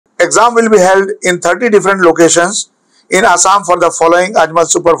Exam will be held in 30 different locations in Assam for the following Ajmal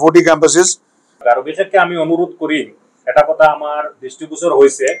Super 40 campuses. আৰু বিশেষকৈ আমি অনুৰোধ কৰিম এটা কথা আমাৰ দৃষ্টিগোচৰ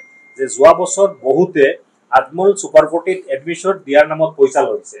হৈছে যে যোৱা বছৰ বহুতে আজমল সুপাৰ 40 এডমিশন দিয়াৰ নামত পইচা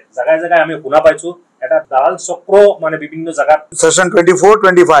লৈছে জায়গায় জায়গায় আমি শুনা পাইছো এটা দালাল চক্ৰ মানে বিভিন্ন জায়গাত Session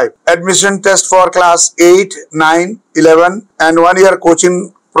 24-25 admission test for class 8, 9, 11 and 1 year coaching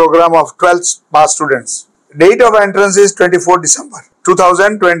program of 12th pass students. Date of entrance is 24 December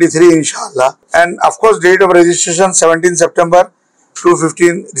 2023 inshallah, and of course date of registration 17 September to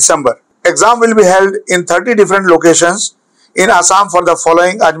 15 December. Exam will be held in 30 different locations in Assam for the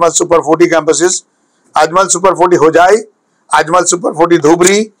following Ajmal Super 40 campuses: Ajmal Super 40 Hojai, Ajmal Super 40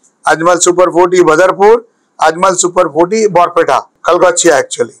 Dhubri, Ajmal Super 40 Badarpur, Ajmal Super 40 Borpeta, Kalgachia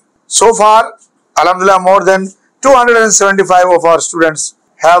actually. So far, alhamdulillah, more than 275 of our students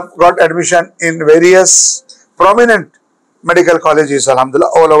have got admission in various prominent medical colleges,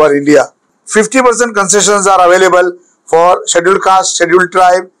 alhamdulillah, all over India. 50% concessions are available for scheduled caste, scheduled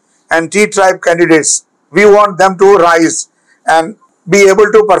tribe and T-tribe candidates. We want them to rise and be able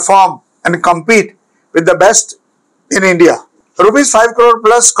to perform and compete with the best in India. Rupees 5 crore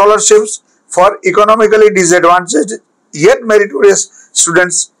plus scholarships for economically disadvantaged yet meritorious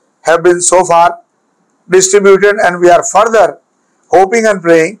students have been so far distributed, and we are further hoping and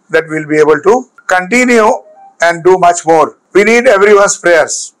praying that we will be able to continue and do much more. We need everyone's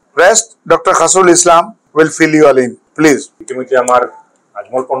prayers. Rest, Dr. Khasul Islam will fill you all in. Please. ইতিমধ্যে আমার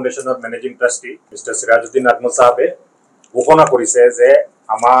আজমল ফাউন্ডেশনের managing trustee mister Sirajuddin Ajmal সাহেবে ঘোষণা করেছে যে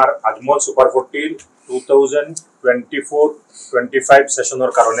আমার Ajmal super 40 2024-25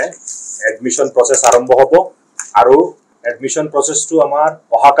 সেশনের কারণে এডমিশন প্রসেস আরম্ভ হব আৰু এডমিশন প্ৰসেসটো আমাৰ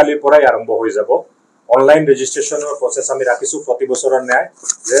অহাকালিৰ পৰাই আৰম্ভ হৈ যাব। অনলাইন ৰেজিষ্ট্ৰেশ্যনৰ প্ৰসেস আমি ৰাখিছো প্ৰতি বছৰৰ ন্যায়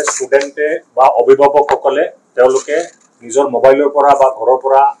যে ষ্টুডেণ্টে বা অভিভাৱকসকলে তেওঁলোকে নিজৰ মোবাইলৰ পৰা বা ঘৰৰ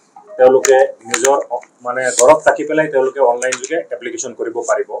পৰা তেওঁলোকে নিজৰ মানে ঘৰত থাকি পেলাই তেওঁলোকে অনলাইন যোগে এপ্লিকেশন কৰিব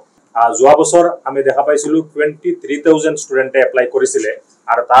পাৰিব। যোৱা বছৰ আমি দেখা পাইছিলো 23000 ষ্টুডেণ্টে এপ্লাই কৰিছিলে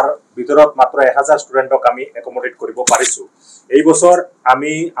আৰু তাৰ ভিতৰত মাত্ৰ 1000 ষ্টুডেণ্টক আমি একমোডেট কৰিব পাৰিছো। এই বছৰ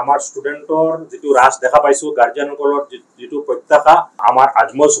আমি আমাৰ ষ্টুডেণ্টৰ যেটো ৰাশ দেখা পাইছো, গাৰ্জিয়ানসকলৰ যেটো প্ৰত্যাশা আমাৰ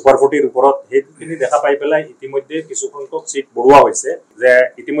আজমল সুপাৰ 40 ওপৰত সেইখিনি দেখা পাই পেলাই ইতিমধ্যে কিছু সংখ্যক সিট বঢ়োৱা হৈছে। যে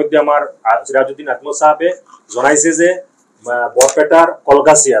ইতিমধ্যে আমাৰ সিৰাজউদ্দিন আজমল সাহেবে জনাইছে যে বৰপেটাৰ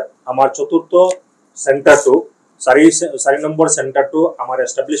কলগাছিয়াত আমাৰ চতুৰ্থ সেন্টাৰটো 4 নম্বৰ সেন্টাৰটো আমাৰ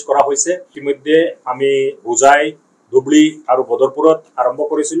এস্টাবলিশ কৰা হৈছে। ইতিমধ্যে আমি হোজাই, ধুবুৰী আৰু বদৰপুৰত আৰম্ভ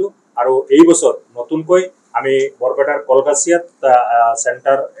কৰিছিলো আৰু এই বছৰ নতুনকৈ আমি বৰপেটাৰ কলগাছিয়াত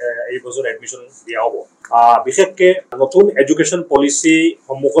সেন্টাৰ এই বছৰ এডমিশন দিয়া হ'ব। বিশেষকৈ নতুন এডুকেশ্যন পলিচি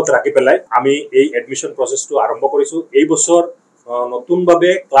সন্মুখত ৰাখি পেলাই আমি এই এডমিশন প্ৰসেসটো আৰম্ভ কৰিছো। এই বছৰ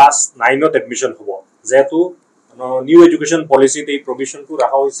নতুনভাৱে ক্লাছ 9ত এডমিশন হ'ব, যেহেতু নিউ এডুকেশ্যন পলিচিত এই প্ৰভিশনটো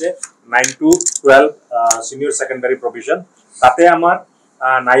ৰাখা হৈছে 9 to 12 সিনিয়ৰ সেকেন্ডাৰী প্ৰভিশন। তাতে আমাৰ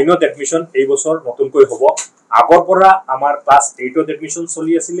 9ত এডমিশন এই বছৰ নতুনকৈ হ'ব। আগৰ পৰা আমাৰ ক্লাছ 8ত এডমিশন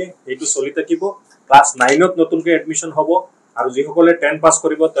চলি আছিলে, এইটো চলি থাকিব। ক্লাছ 9ত নতুনকৈ এডমিশন হ'ব আৰু যিসকলে 10 পাস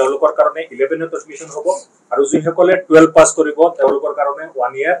কৰিব তেওঁলোকৰ কাৰণে 11ত এডমিশন হ'ব আৰু যিসকলে 12 পাস কৰিব তেওঁলোকৰ কাৰণে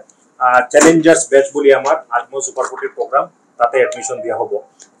 1 ইয়াৰ চ্যালেঞ্জাৰ্স ব্যাচ বুলি আমাৰ আজমল সুপাৰ 40 প্ৰগ্ৰাম তাতে এডমিশন দিয়া হ'ব।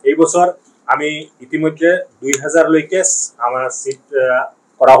 এই বছৰ আমি ইতিমধ্যে 2000 লৈকে আমাৰ সিট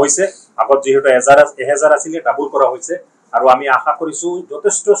কৰা হৈছে। আগত যেহেতু 1000 আছিল ডাবল কৰা হৈছে আৰু আমি আশা কৰিছো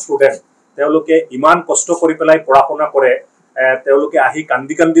যথেষ্ট ষ্টুডেন্ট তেওঁলোকে ইমান কষ্ট কৰি পেলাই পঢ়া-শুনা কৰে, তেওঁলোকে আহি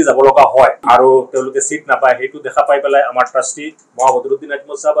কান্দি কান্দি যাব লগা হয় আৰু তেওঁলোকে সিট নাপায়। হেতু দেখা পাই পেলাই আমাৰ ট্ৰাষ্টি বদৰুদ্দিন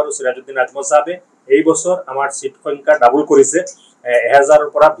আজমল সাহেব আৰু সিৰাজউদ্দিন আজমল সাহেবে এই বছৰ আমাৰ সিট সংখ্যা ডাবল কৰিছে। 1000ৰ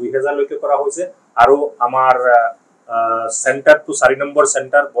পৰা 2000 লৈকে কৰা হৈছে আৰু আমাৰ সেন্টাৰটো 4 নম্বৰ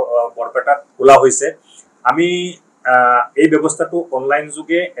সেন্টাৰ বৰপেটাত খোলা হৈছে। আমি এই ব্যৱস্থাটো অনলাইন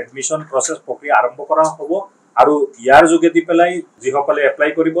যোগে এডমিশন প্ৰসেস প্ৰক্ৰিয়া আৰম্ভ কৰা হ'ব আৰু ইয়াৰ যোগেদি পেলাই যিসকলে এপ্লাই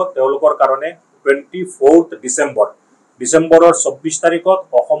কৰিব তেওঁলোকৰ কাৰণে 24 ডিচেম্বৰৰ 24 তাৰিখত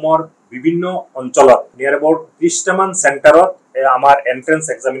অসমৰ বিভিন্ন অঞ্চলত নিয়াৰ এবাউট 30টামান সেন্টাৰত আমাৰ এন্ট্ৰেন্স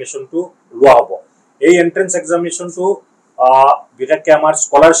এক্সামিনেশনটো লোৱা হ'ব। এই এন্ট্ৰেন্স এক্সামিনেশনটো বিশেষকৈ আমাৰ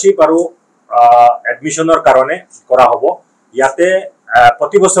স্কলাৰশিপ আৰু এডমিশনৰ কাৰণে কৰা হ'ব। ইয়াতে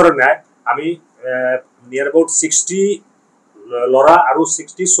প্ৰতি বছৰৰ ন্যায় আমি নিয়াৰ এবাউট 60 লৰা আৰু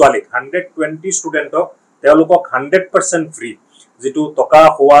 60 ছোৱালীক 120 ষ্টুডেণ্টক তেওঁলোকক 100% ফ্ৰী, যেটো টকা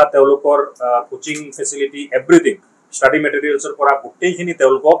খোৱা তেওঁলোকৰ কোচিং ফেচিলিটি এভৰিথিং স্টাডি মেটেৰিয়েলছৰ পৰা গোটেইখিনি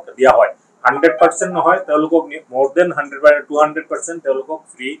তেওঁলোকক দিয়া হয়। 100% নহয়, তেওঁলোকক more than 200% তেওঁলোকক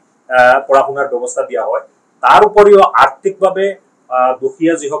ফ্ৰী পঢ়া-শুনাৰ ব্যৱস্থা দিয়া হয়। তাৰ উপৰিও আৰ্থিকভাৱে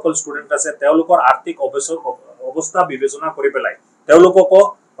দুখীয়া যিসকল ষ্টুডেন্ট আছে তেওঁলোকৰ আৰ্থিক অৱস্থা বিবেচনা কৰি পেলাই তেওঁলোককো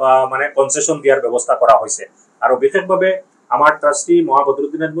মানে কনসেশন দিয়াৰ ব্যৱস্থা কৰা হৈছে। আৰু বিশেষভাৱে আমাৰ ট্ৰাষ্টি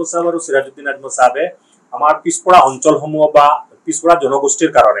মহাবদৰুদ্দিন আজমল সাহেব আৰু সিৰাজউদ্দিন আজমল সাহেবে আমাৰ পিছপৰা অঞ্চলসমূহ বা পিছপৰা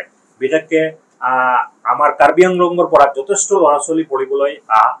জনগোষ্ঠীৰ কাৰণে বিশেষকৈ আমাৰ কাৰ্বি আংলঙৰ পৰা যথেষ্ট ল'ৰা ছোৱালী পঢ়িবলৈ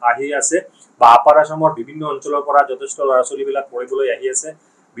আহি আছে বা আপাৰ আসামৰ বিভিন্ন অঞ্চলৰ পৰা যথেষ্ট ল'ৰা ছোৱালীবিলাক পঢ়িবলৈ আহি আছে।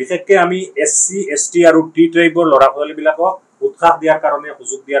 বিশেষকৈ আমি SC ST আৰু T ট্ৰাইবৰ ল'ৰা ছোৱালীবিলাকক উৎসাহ দিয়াৰ কাৰণে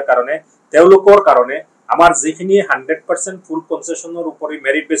সুযোগ দিয়াৰ কাৰণে তেওঁলোকৰ কাৰণে আমাৰ যিখিনি 100% ফুল কনসেশনৰ উপৰি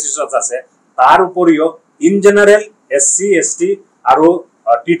মেৰিট বেচিছত আছে তাৰ উপৰিও ইন জেনাৰেল SC ST আৰু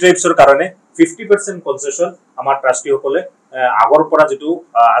T ট্ৰাইবছৰ কাৰণে 50% কনসেশন আমাৰ ট্ৰাষ্টিসকলে আগৰ পৰা যেটো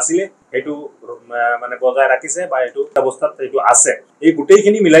আছিলে হেতু মানে বজাই ৰাখিছে বা এটো অৱস্থাত এটো আছে। এই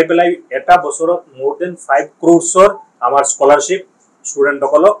গুটেইখিনি মিলাই পেলাই এটা বছৰত more than 5 crores আমাৰ স্কলাৰশিপ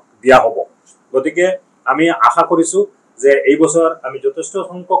ষ্টুডেণ্টসকলক দিয়া হ'ব। গতিকে আমি আশা কৰিছো যে এই বছৰ আমি যথেষ্ট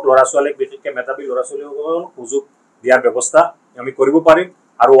সংখ্যক ল'ৰা ছোৱালীক বিশেষকৈ মেধাবী ল'ৰা ছোৱালীসকলক সুযোগ দিয়াৰ ব্যৱস্থা আমি কৰিব পাৰিম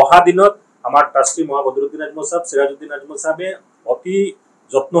আৰু অহা দিনত আমাৰ ট্ৰাষ্টি মহাবদৰুদ্দিন আজমল সাহেব সিৰাজউদ্দিন আজমল সাহেবে অতি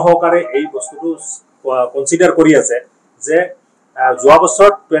যত্ন সহকাৰে এই বস্তুটো কনসিডাৰ কৰি আছে যে যোৱা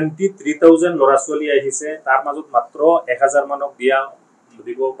বছৰ 23,000 ল'ৰা ছোৱালী আহিছে তাৰ মাজত মাত্ৰ 1000 মানক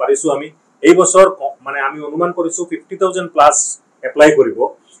দিব পাৰিছো আমি। এই বছৰ মানে আমি অনুমান কৰিছো 50,000 প্লাস এপ্লাই কৰিব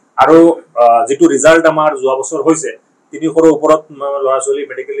আৰু যেটো ৰিজাল্ট আমাৰ যোৱা বছৰ হৈছে 300ৰ ওপৰত ল'ৰা ছোৱালী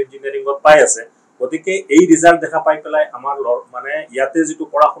মেডিকেল ইঞ্জিনিয়াৰিংত পাই আছে। গতিকে এই ৰিজাল্ট দেখা পাই পেলাই আমাৰ মানে ইয়াতে যেটো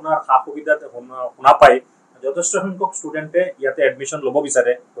পঢ়া শুনাৰ সা সুবিধা শুনা পাই যথেষ্ট সংখ্যক ষ্টুডেণ্টে ইয়াতে এডমিশন ল'ব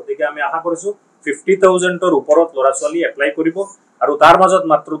বিচাৰে। গতিকে আমি আশা কৰিছো 50,000ৰ ওপৰত ল'ৰা ছোৱালী এপ্লাই কৰিব আৰু তাৰ মাজত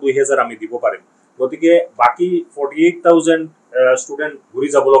মাত্ৰ 2000 আমি দিব পাৰিম। গতিকে বাকি 48,000 ষ্টুডেণ্ট ঘূৰি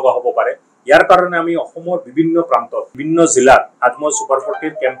যাব লগা হ'ব পাৰে। ইয়াৰ কাৰণে আমি অসমৰ বিভিন্ন প্ৰান্তত বিভিন্ন জিলাত আজমল সুপাৰ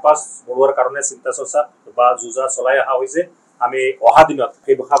 40 কেম্পাছ বঢ়োৱাৰ কাৰণে চিন্তা চৰ্চা বা যোজা চলাই অহা হৈছে। আমি অহা দিনত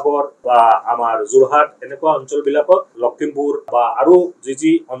শিৱসাগৰ বা আমাৰ যোৰহাট এনেকুৱা অঞ্চলবিলাকত লখিমপুৰ বা আৰু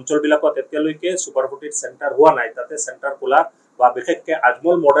যি অঞ্চলবিলাকত এতিয়ালৈকে সুপাৰ 40 চেণ্টাৰ হোৱা নাই তাতে চেণ্টাৰ খোলা বা বিশেষকৈ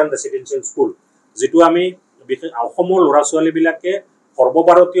আজমল মডাৰ্ণ ৰেচিডেন্সিয়েল স্কুল যেটো আমি বিশেষ অসমৰ ল'ৰা ছোৱালীবিলাকে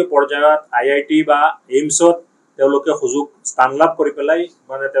সৰ্বভাৰতীয় পৰ্যায়ত IIT বা এইমছত তেওঁলোকে সুযোগ স্থান লাভ কৰি পেলাই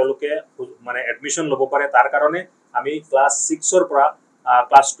মানে তেওঁলোকে মানে এডমিশন ল'ব পাৰে। তাৰ কাৰণে আমি ক্লাছ 6ৰ পৰা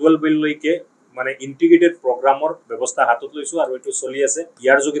ক্লাছ 12 লৈকে মানে ইন্টিগ্ৰেটেড প্ৰগ্ৰামৰ ব্যৱস্থা হাতত লৈছো আৰু এটো চলি আছে।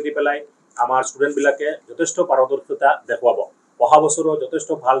 ইয়াৰ যোগেদি পেলাই আমাৰ ষ্টুডেণ্টবিলাকে যথেষ্ট পাৰদৰ্শিতা দেখুৱাব। অহা বছৰৰ যথেষ্ট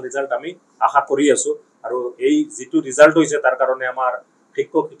ভাল ৰিজাল্ট আমি আশা কৰি আছো আৰু এই যেটো ৰিজাল্ট হৈছে তাৰ কাৰণে আমাৰ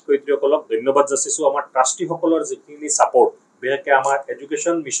শিক্ষক শিক্ষয়িত্ৰীসকলক ধন্যবাদ যাচিছো। আমাৰ ট্ৰাষ্টিসকলৰ যিখিনি সাপোৰ্ট বিশেষকৈ আমাৰ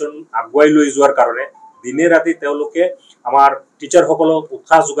এডুকেশ্যন মিছন আগুৱাই লৈ যোৱাৰ কাৰণে দিনে ৰাতি তেওঁলোকে আমাৰ টিচাৰসকলক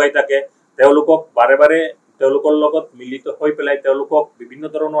উৎসাহ যোগাই থাকে। তেওঁলোকক বাৰে বাৰে তেওঁলোকৰ লগত মিলিত হৈ পেলাই তেওঁলোকক বিভিন্ন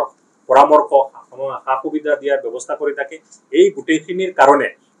ধৰণৰ পৰামৰ্শ সা সুবিধা দিয়াৰ ব্যৱস্থা কৰি থাকে। এই গুটেইখিনিৰ কাৰণে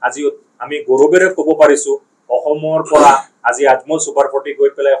আজি আমি গৌৰৱেৰে ক'ব পাৰিছো অসমৰ পৰা আজি আজমল সুপাৰ 40 গৈ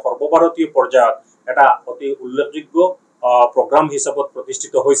পেলাই সৰ্বভাৰতীয় পৰ্যায়ত এটা অতি উল্লেখযোগ্য প্ৰগ্ৰাম হিচাপত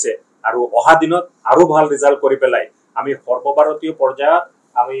প্ৰতিষ্ঠিত হৈছে আৰু অহা দিনত আৰু ভাল ৰিজাল্ট কৰি পেলাই আমি সৰ্বভাৰতীয় পৰ্যায়ত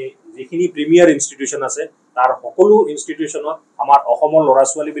আমি যিখিনি প্ৰিমিয়াৰ ইনষ্টিটিউচন আছে তাৰ সকলো ইনষ্টিটিউচনত আমাৰ অসমৰ ল'ৰা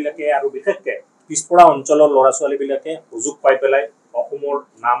ছোৱালীবিলাকে আৰু বিশেষকৈ পিছপৰা অঞ্চলৰ ল'ৰা ছোৱালীবিলাকে সুযোগ পাই পেলাই অসমৰ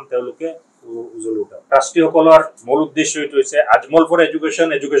নাম তেওঁলোকে উজ্বলি উঠাওক। ট্ৰাষ্টিসকলৰ মূল উদ্দেশ্য এইটো হৈছে Ajmal for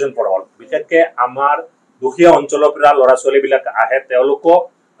education for all. বিশেষকৈ আমাৰ দুখীয়া অঞ্চলৰ পৰা ল'ৰা ছোৱালীবিলাক আহে তেওঁলোকক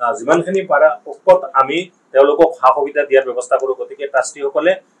যিমানখিনি পাৰা পক্ষত আমি তেওঁলোকক সা সুবিধা দিয়াৰ ব্যৱস্থা কৰোঁ। গতিকে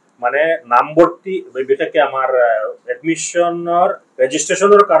ট্ৰাষ্টিসকলে মানে নামভৰ্তি বিশেষকৈ আমাৰ এডমিশনৰ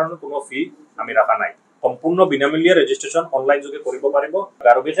ৰেজিষ্ট্ৰেশ্যনৰ কাৰণে কোনো ফি আমি ৰাখা নাই। সম্পূৰ্ণ বিনামূলীয়া ৰেজিষ্ট্ৰেশ্যন অনলাইন যোগে কৰিব পাৰিব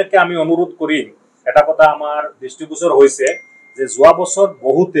আৰু বিশেষকৈ আমি অনুৰোধ কৰিম এটা কথা আমাৰ দৃষ্টিগোচৰ হৈছে যে যোৱা বছৰ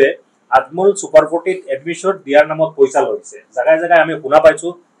বহুতে আজমল সুপাৰ 40 এডমিশন দিয়াৰ নামত পইচা লৈছে। জাগাই জাগাই আমি শুনা পাইছো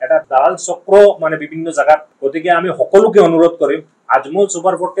এটা দালাল চক্ৰ মানে বিভিন্ন জাগাত। গতিকে আমি সকলোকে অনুৰোধ কৰিম আজমল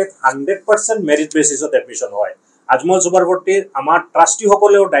সুপাৰ 40 100% মেৰিট বেচিছত এডমিশন হয়। আজমল সুপাৰ 40 আমাৰ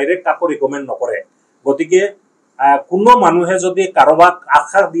ট্ৰাষ্টিসকলেও ডাইৰেক্ট কাকো ৰিকমেণ্ড নকৰে। গতিকে কোনো মানুহে যদি কাৰোবাক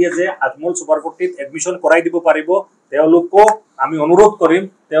আশা দিয়ে যে আজমল সুপাৰ 40 এডমিশন কৰাই দিব পাৰিব তেওঁলোকক আমি অনুৰোধ কৰিম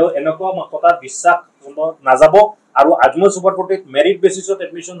তেওঁ এনেকুৱা কথাত বিশ্বাস নাযাব আৰু আজমল সুপাৰ 40 মেৰিট বেচিছত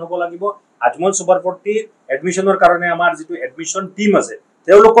এডমিশন হ'ব লাগিব। আজমল সুপাৰ 40 এডমিশনৰ কাৰণে আমাৰ যেটো এডমিশন টিম আছে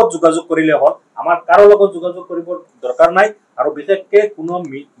তেওঁলোকক যোগাযোগ কৰিলে হ'ল। আমাৰ কাৰো লগত যোগাযোগ কৰিব দৰকাৰ নাই আৰু বিশেষকৈ কোনো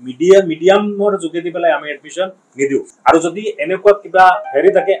মিডিয়ামৰ যোগেদি পেলাই আমি এডমিশন নিদিওঁ। আৰু যদি এনেকুৱা কিবা হেৰি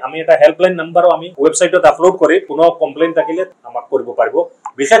থাকে আমি এটা হেল্পলাইন নাম্বাৰো আমি ৱেবছাইটত আপলোড কৰি কোনো কমপ্লেইন থাকিলে আমাক কৰিব পাৰিব।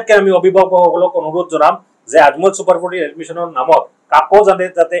 বিশেষকৈ আমি অভিভাৱকসকলক অনুৰোধ জনাম যে আজমল সুপাৰ 40 এডমিশনৰ নামত কাকো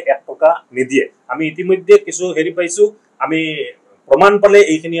যাতে 1 টকা নিদিয়ে। আমি ইতিমধ্যে কিছু হেৰি পাইছো আমি প্ৰমাণ পালে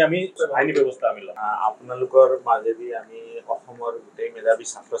এইখিনি আমি আইনী ব্যৱস্থা আমি ল'ম। আপোনালোকৰ মাজেদি আমি অসমৰ গোটেই মেধাৱী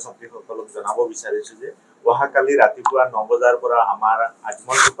ছাত্ৰ ছাত্ৰীসকলক জনাব বিচাৰিছো যে অহাকালি ৰাতিপুৱা 9 বজাৰ পৰা আমাৰ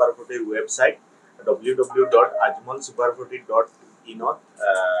আজমল সুপাৰ 40 ৱেবছাইট www.ajmalsuperforty.in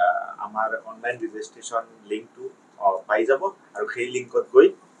আমাৰ অনলাইন ৰেজিষ্ট্ৰেশ্যন লিংকটো পাই যাব আৰু সেই লিংকত গৈ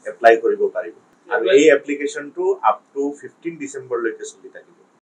এপ্লাই কৰিব পাৰিব আৰু এই এপ্লিকেশ্যনটো আপ টু 15 ডিচেম্বৰলৈকে চলি থাকিব